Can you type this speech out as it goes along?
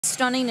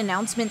Stunning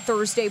announcement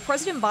Thursday,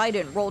 President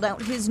Biden rolled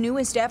out his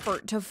newest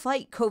effort to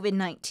fight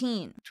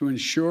COVID-19. To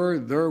ensure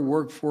their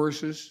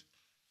workforces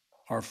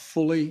are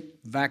fully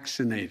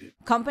vaccinated.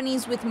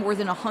 Companies with more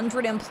than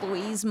 100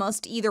 employees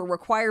must either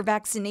require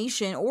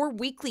vaccination or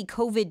weekly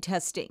COVID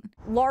testing.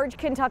 Large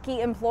Kentucky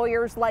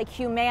employers like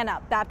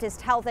Humana,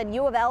 Baptist Health and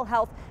UofL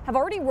Health have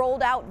already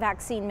rolled out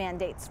vaccine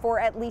mandates for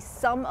at least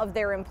some of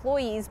their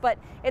employees, but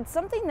it's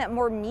something that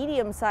more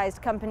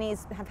medium-sized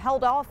companies have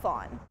held off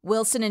on.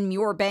 Wilson and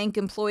Muir Bank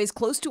employs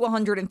close to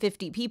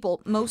 150 people,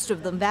 most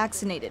of them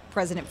vaccinated.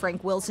 President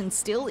Frank Wilson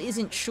still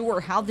isn't sure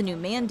how the new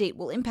mandate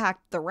will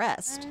impact the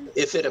rest.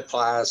 If it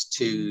applies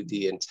to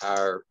the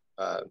entire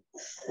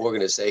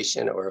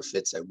organization or if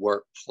it's a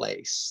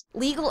workplace.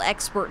 Legal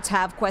experts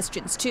have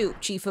questions too,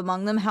 chief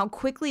among them how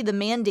quickly the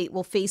mandate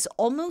will face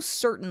almost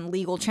certain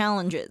legal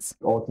challenges.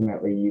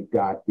 Ultimately, you've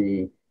got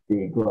the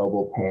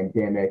global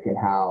pandemic and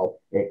how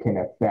it can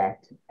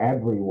affect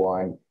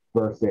everyone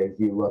versus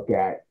you look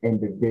at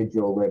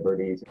individual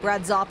liberties.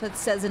 Brad Zoppeth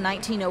says a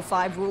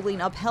 1905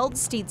 ruling upheld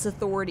states'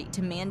 authority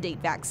to mandate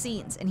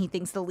vaccines, and he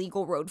thinks the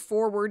legal road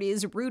forward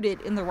is rooted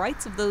in the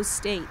rights of those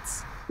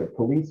states. The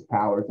police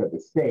powers of the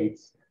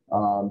states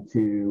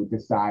to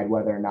decide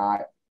whether or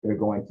not they're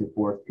going to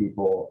force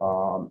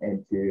people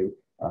into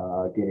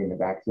getting the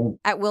vaccine.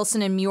 At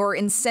Wilson and Muir,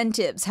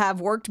 incentives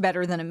have worked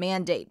better than a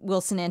mandate.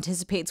 Wilson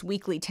anticipates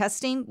weekly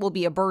testing will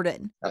be a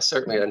burden. I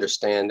certainly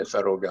understand the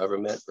federal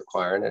government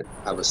requiring it.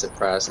 I was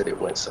surprised that it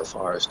went so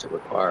far as to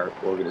require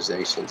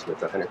organizations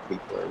with 100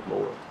 people or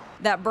more.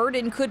 That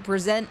burden could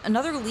present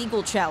another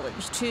legal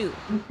challenge, too.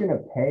 Who's going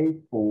to pay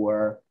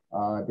for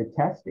the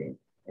testing?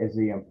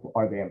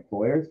 Are the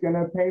employers going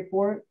to pay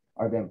for it?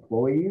 Are the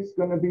employees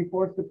going to be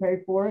forced to pay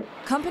for it?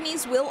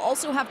 Companies will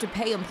also have to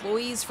pay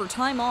employees for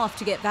time off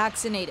to get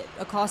vaccinated,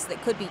 a cost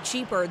that could be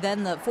cheaper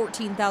than the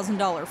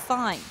 $14,000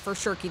 fine for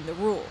shirking the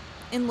rule.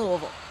 In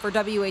Louisville, for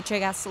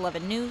WHAS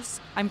 11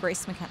 News, I'm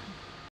Grace McKenna.